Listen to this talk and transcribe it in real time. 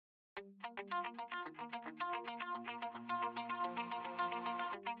Pull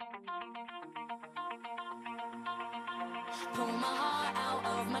my heart out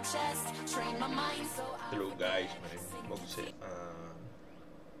of my chest, train my mind so I Hello guys, my name is Moxe and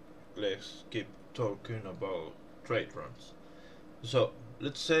let's keep talking about trade runs. So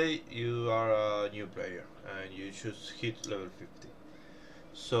let's say you are a new player and you just hit level 50.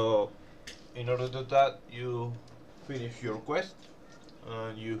 So in order to do that you finish your quest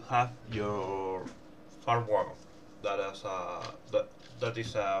and you have your farm wagon. That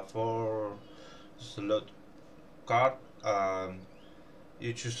is a 4 slot card and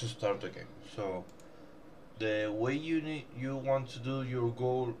you choose to start the game. So the way you want to do your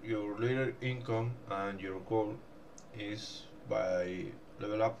goal, your later income and your goal is by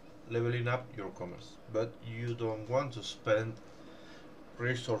leveling up your commerce. But you don't want to spend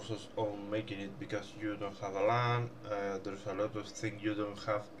resources on making it because you don't have a land. There's a lot of things you don't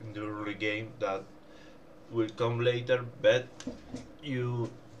have in the early game that will come later, but you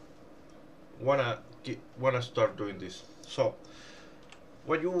wanna start doing this. So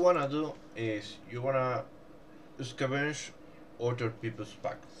what you wanna do is you wanna scavenge other people's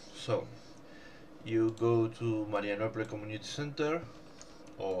pack. So you go to Marianople Community Center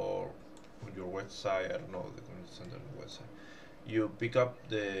or on your website, I don't know, the community center on the website. You pick up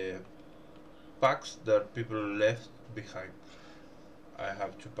the packs that people left behind. I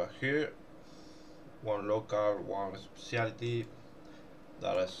have 2 packs here, one local, one specialty,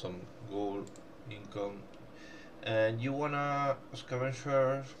 that has some gold income, and you wanna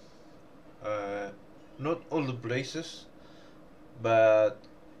scavenge not all the places, but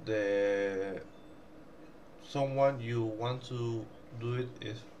the someone you want to do it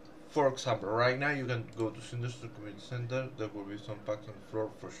is, for example, right now you can go to Sindustry Community Center. There will be some packs on the floor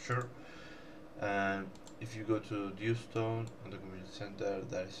for sure, and if you go to Dewstone on the community center,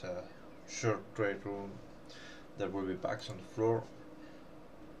 there is a short trade room. There will be packs on the floor.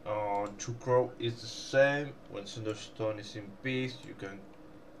 On Two Crow is the same. When Cinderstone is in peace, you can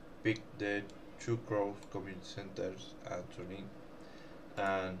pick the Two Crows community centers and turn in.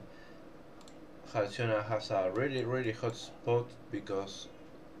 And Halcyon has a really hot spot because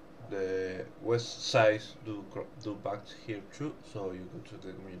the west side do packs here too. So you go to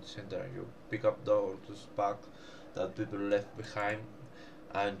the community center and you pick up those packs that people left behind,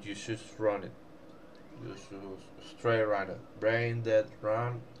 and you just run it. You just straight run it, brain dead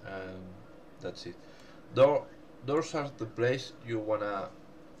run, and that's it. Those are the place you wanna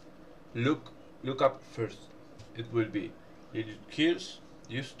look up first. It will be Little Kills,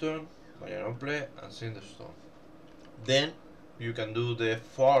 Houston, Marianople, and Cinderstone. Then you can do the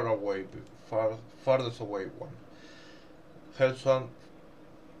farthest away one. Hellswan,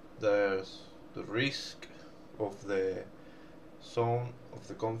 there's the risk of the zone, of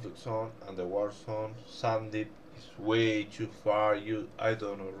the conflict zone and the war zone. Sandeep is way too far. I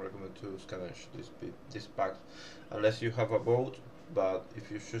don't recommend to scavenge this pack unless you have a boat, but if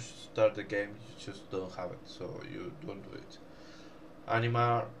you just start the game you just don't have it, so you don't do it.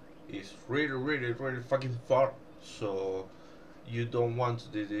 Animar is really fucking far, so you don't want to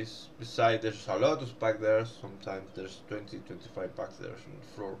do this. Besides, there's a lot of packs there. Sometimes there's 20-25 packs there on the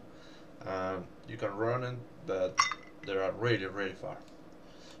floor, and you can run it, but they are really far.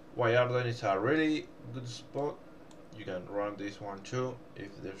 Wyarden is a really good spot. You can run this one too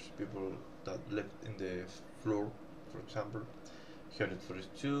if there's people that left in the floor, for example. Unit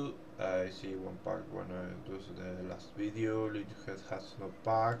 42, I see one pack when I do the last video. Legendhead has no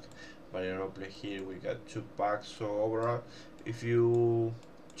pack. Marianople here we got 2 packs. So overall, if you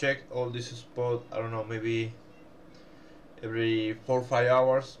check all this spot, I don't know, maybe every 4-5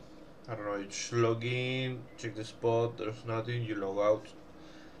 hours, I don't know, you just log in, check the spot, there's nothing, you log out,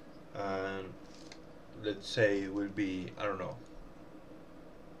 and let's say it will be, I don't know,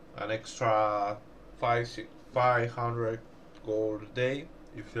 an extra 500 gold a day.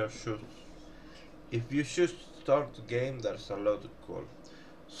 If you should start the game, there's a lot of gold.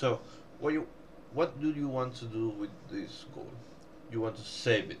 So what do you want to do with this gold? You want to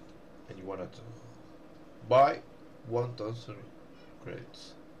save it, and you want to buy 1000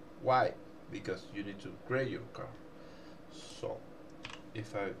 credits. Why? Because you need to upgrade your car. So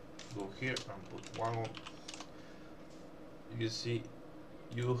if I go here and put one on, you see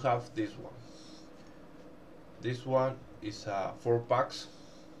you have this one. This one is 4 packs,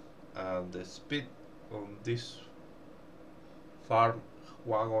 and the speed on this farm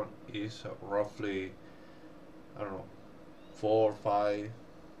wagon is roughly, I don't know, 4 or 5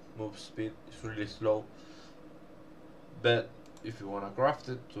 move speed. It's really slow, but if you want to craft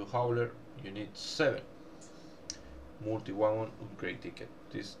it to hauler, you need 7. multi-wagon upgrade ticket.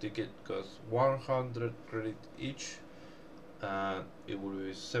 This ticket costs 100 credit each, and it will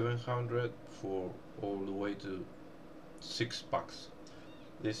be 700 for all the way to 6 packs.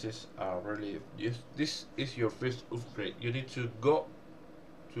 This is a really this is your first upgrade. You need to go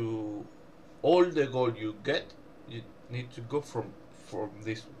to all the gold you get. You need to go from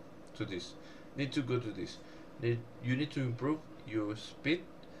this to this. Need to go to this. You need to improve your speed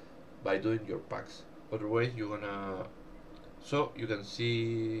by doing your packs. Otherwise, you're gonna. So you can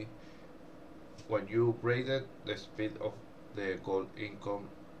see when you upgraded the speed of the gold income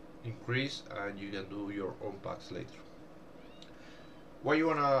increase, and you can do your own packs later. What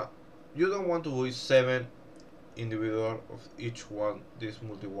you don't want to do 7 individual of each one this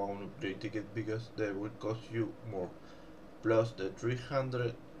multi-one upgrade ticket, because they will cost you more. Plus the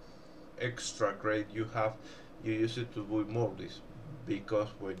 300 extra credit you have, you use it to buy more of this, because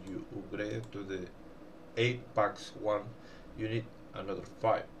when you upgrade to the 8 packs one, you need another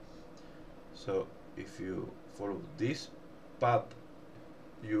 5. So if you follow this path,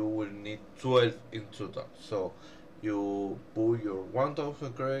 you will need 12 in total. So you put your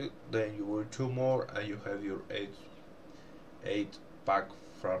 1000 credit, then you will 2 more, and you have your 8 pack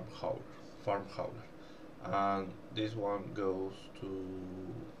farm howler, and this one goes to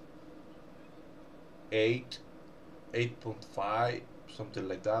 8.5, something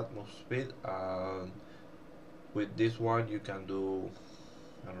like that, most speed. And with this one you can do,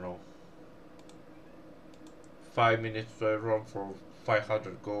 I don't know, 5 minutes to run for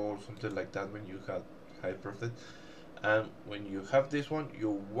 500 gold, something like that, when you have high profit. And when you have this one,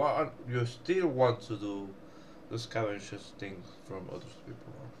 you still want to do the scavengers things from other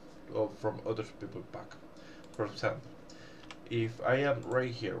people, or from other people pack. For example, if I am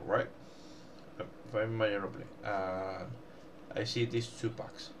right here, right, if I'm in my aeroplane, I see these 2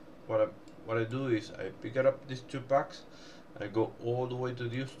 packs. What I do is I pick up these 2 packs, I go all the way to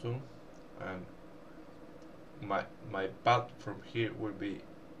Houston, and my path from here will be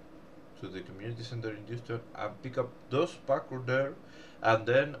to the community center in Houston, and pick up those packs there, and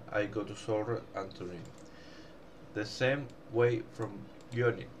then I go to Solred and Turin. The same way from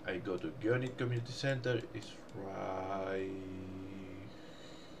Gionit. I go to Gionit Community Center, it's right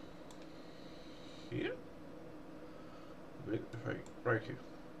here. Right here.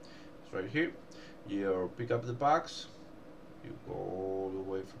 It's right here. You pick up the packs, you go all the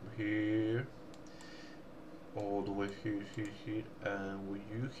way from here, all the way here, and when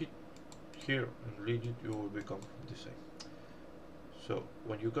you hit here and read it, you will become from this side. So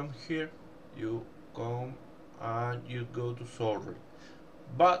when you come here, you come and you go to Solred.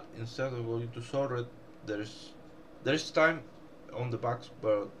 But instead of going to Solred, there's time on the packs,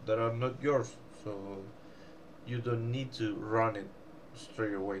 but they are not yours, so you don't need to run it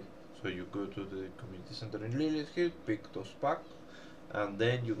straight away. So you go to the community center in Lilith Hill, pick those packs, and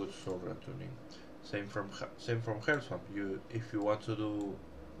then you go to Solred tuning. Same from Hellswamp. If you want to do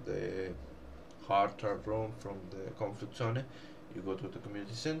the hard trap run from the conflict zone, you go to the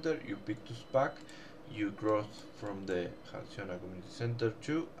community center, you pick those pack, you cross from the Halcyona community center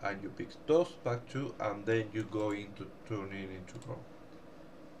too, and you pick those pack too, and then you go into turning into run.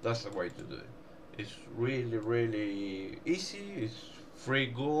 That's the way to do it. It's really easy. It's free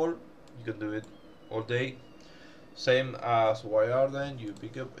goal. You can do it all day. Same as Wyarden. You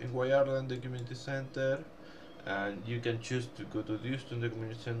pick up in Wyarden the community center, and you can choose to go to Houston the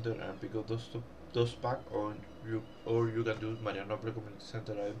community center and pick up those pack, or you can do Marianople community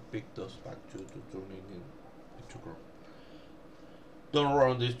center and pick those pack to turn into grow. Don't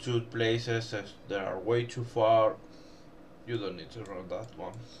run these 2 places as they are way too far. You don't need to run that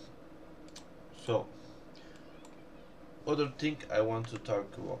one. So, other thing I want to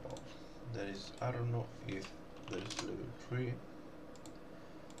talk about, there is, I don't know if there is level 3,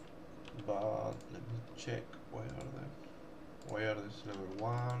 but let me check. Why are they? Why are this level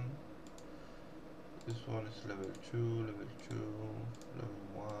 1? This one is level 2, level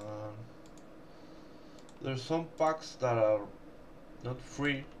 1. There's some packs that are not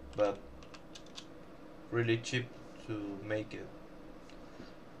free, but really cheap to make it.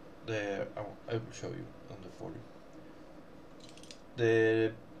 There, I will show you on the folio.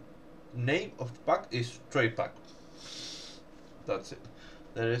 The name of the pack is Trade Pack. That's it.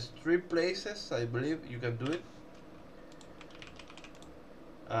 There is 3 places, I believe, you can do it.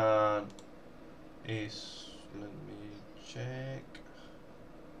 And let me check.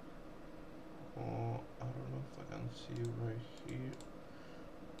 Oh, I don't know if I can see right here.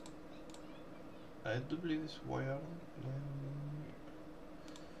 I do believe it's wire.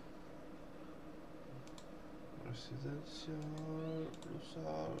 Residential,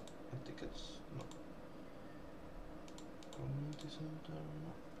 Lusal, and tickets. No. community center.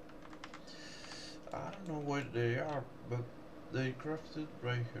 I don't know where they are, but they crafted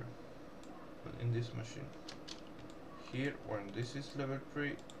right here in this machine. Here, when this is level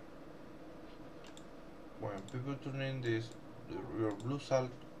 3, when people turn in this, your blue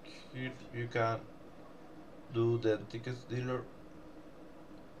salt, here you can do the tickets dealer.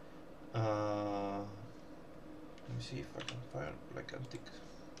 Let me see if I can find like antique.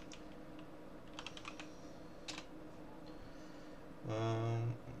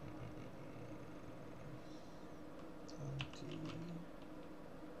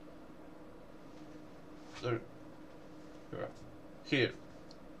 There, yeah. Here.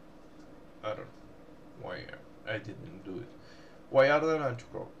 I don't know why I didn't do it. Why are there not to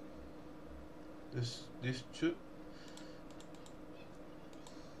grow? These two.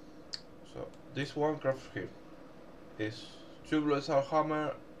 So this one craft here is 2 blades are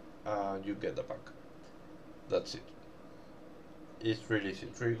hammer, and you get the pack. That's it. It's really easy.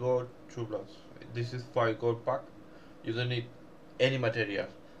 3 gold, 2 bloods. This is 5 gold pack. You don't need any material.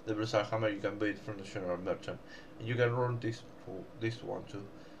 The Blizzard Hammer you can buy it from the general merchant, and you can run this one too.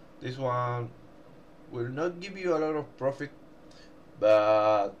 This one will not give you a lot of profit,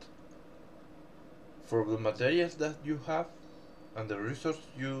 but for the materials that you have and the resources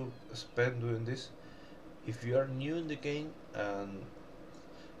you spend doing this, if you are new in the game and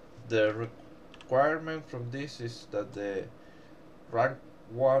the requirement from this is that the rank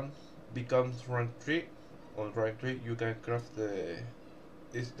 1 becomes rank 3, on rank 3 you can craft the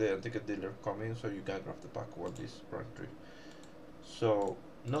ticket dealer coming, so you can craft the pack when this rank 3. So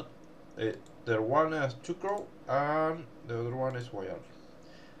not the one has 2 crow and the other one is YR.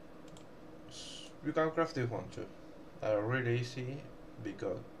 You can craft this one too. Really easy,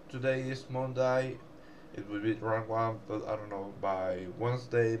 because today is Monday, it will be rank 1, but I don't know, by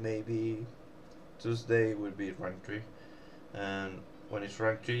Wednesday maybe Tuesday will be rank 3, and when it's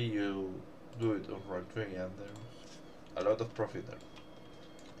rank 3 you do it on rank 3 and there's a lot of profit there.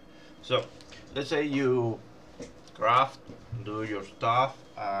 So let's say you craft, do your stuff,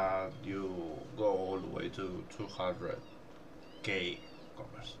 and you go all the way to 200k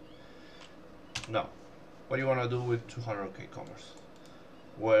commerce. Now, what do you want to do with 200k commerce?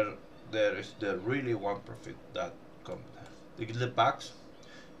 Where there is the really one profit that comes there. The gilded packs,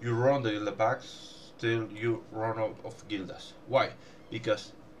 you run the gilded packs till you run out of guildas. Why?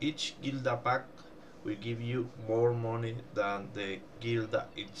 Because each gilda pack will give you more money than the gilda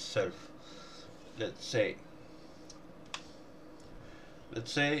itself. Let's say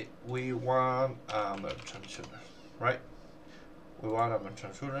we want a merchant shooter, right? We want a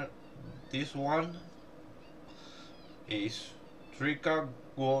merchant shooter. This one is 3k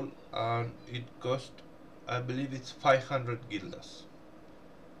gold and it costs, I believe it's 500 guildas.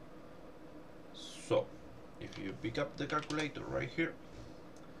 So if you pick up the calculator right here,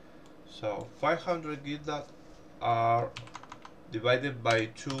 so 500 guildas are divided by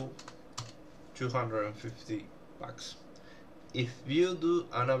 250 packs. If you do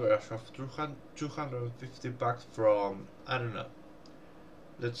an average of 250 packs from, I don't know,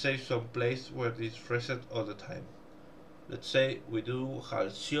 let's say some place where it's reset all the time. Let's say we do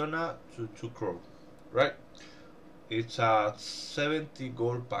Halcyona to 2 crow, right? It's a 70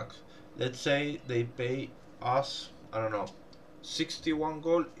 gold packs. Let's say they pay us, I don't know, 61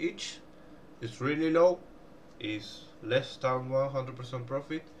 gold each. It's really low, it's less than 100%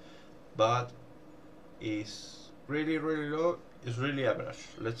 profit, but it's really low, it's really average.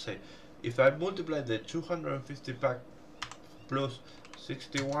 Let's say if I multiply the 250 pack plus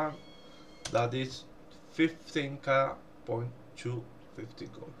 61, that is 15k.250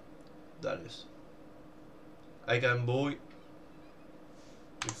 gold. That is, I can buy,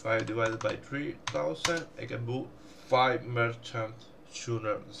 if I divide it by 3000, I can buy 5 merchant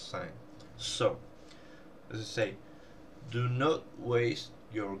shooter design. So as I say, do not waste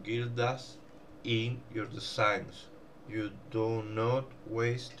your guildas in your designs. You do not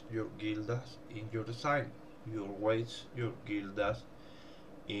waste your guildas in your design. You waste your guildas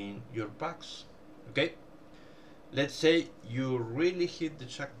in your packs. Okay? Let's say you really hit the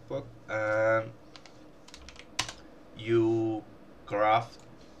jackpot and you craft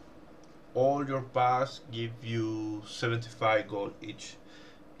all your packs, give you 75 gold each.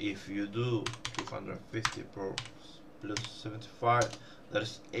 If you do 250 plus 75,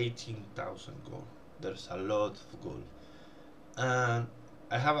 that's 18,000 gold. There's a lot of gold. And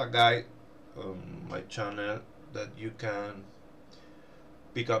I have a guide on my channel that you can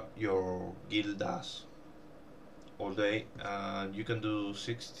pick up your guildas all day, and you can do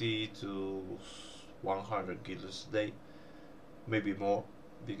 60 to 100 guildas a day, maybe more,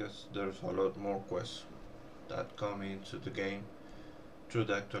 because there's a lot more quests. that come into the game through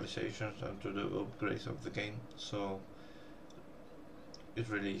the actualizations and through the upgrades of the game. So it's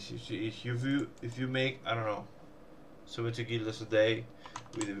really easy. If you make, I don't know, 70 guilders a day,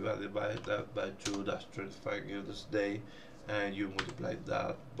 we divide that by 2, that's 25 guilders a day, and you multiply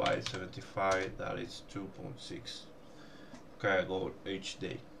that by 75, that is 2.6 gold each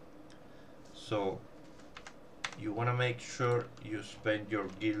day. So you want to make sure you spend your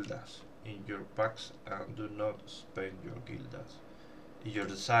guilders in your packs and do not spend your guilders in your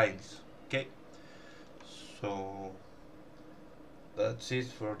designs. Okay, so that's it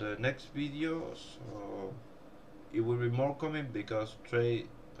for the next video. So it will be more coming because trade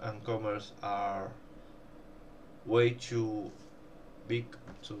and commerce are way too big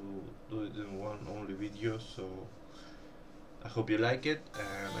to do it in one only video. So I hope you like it,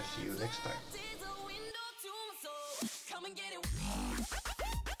 and I see you next time.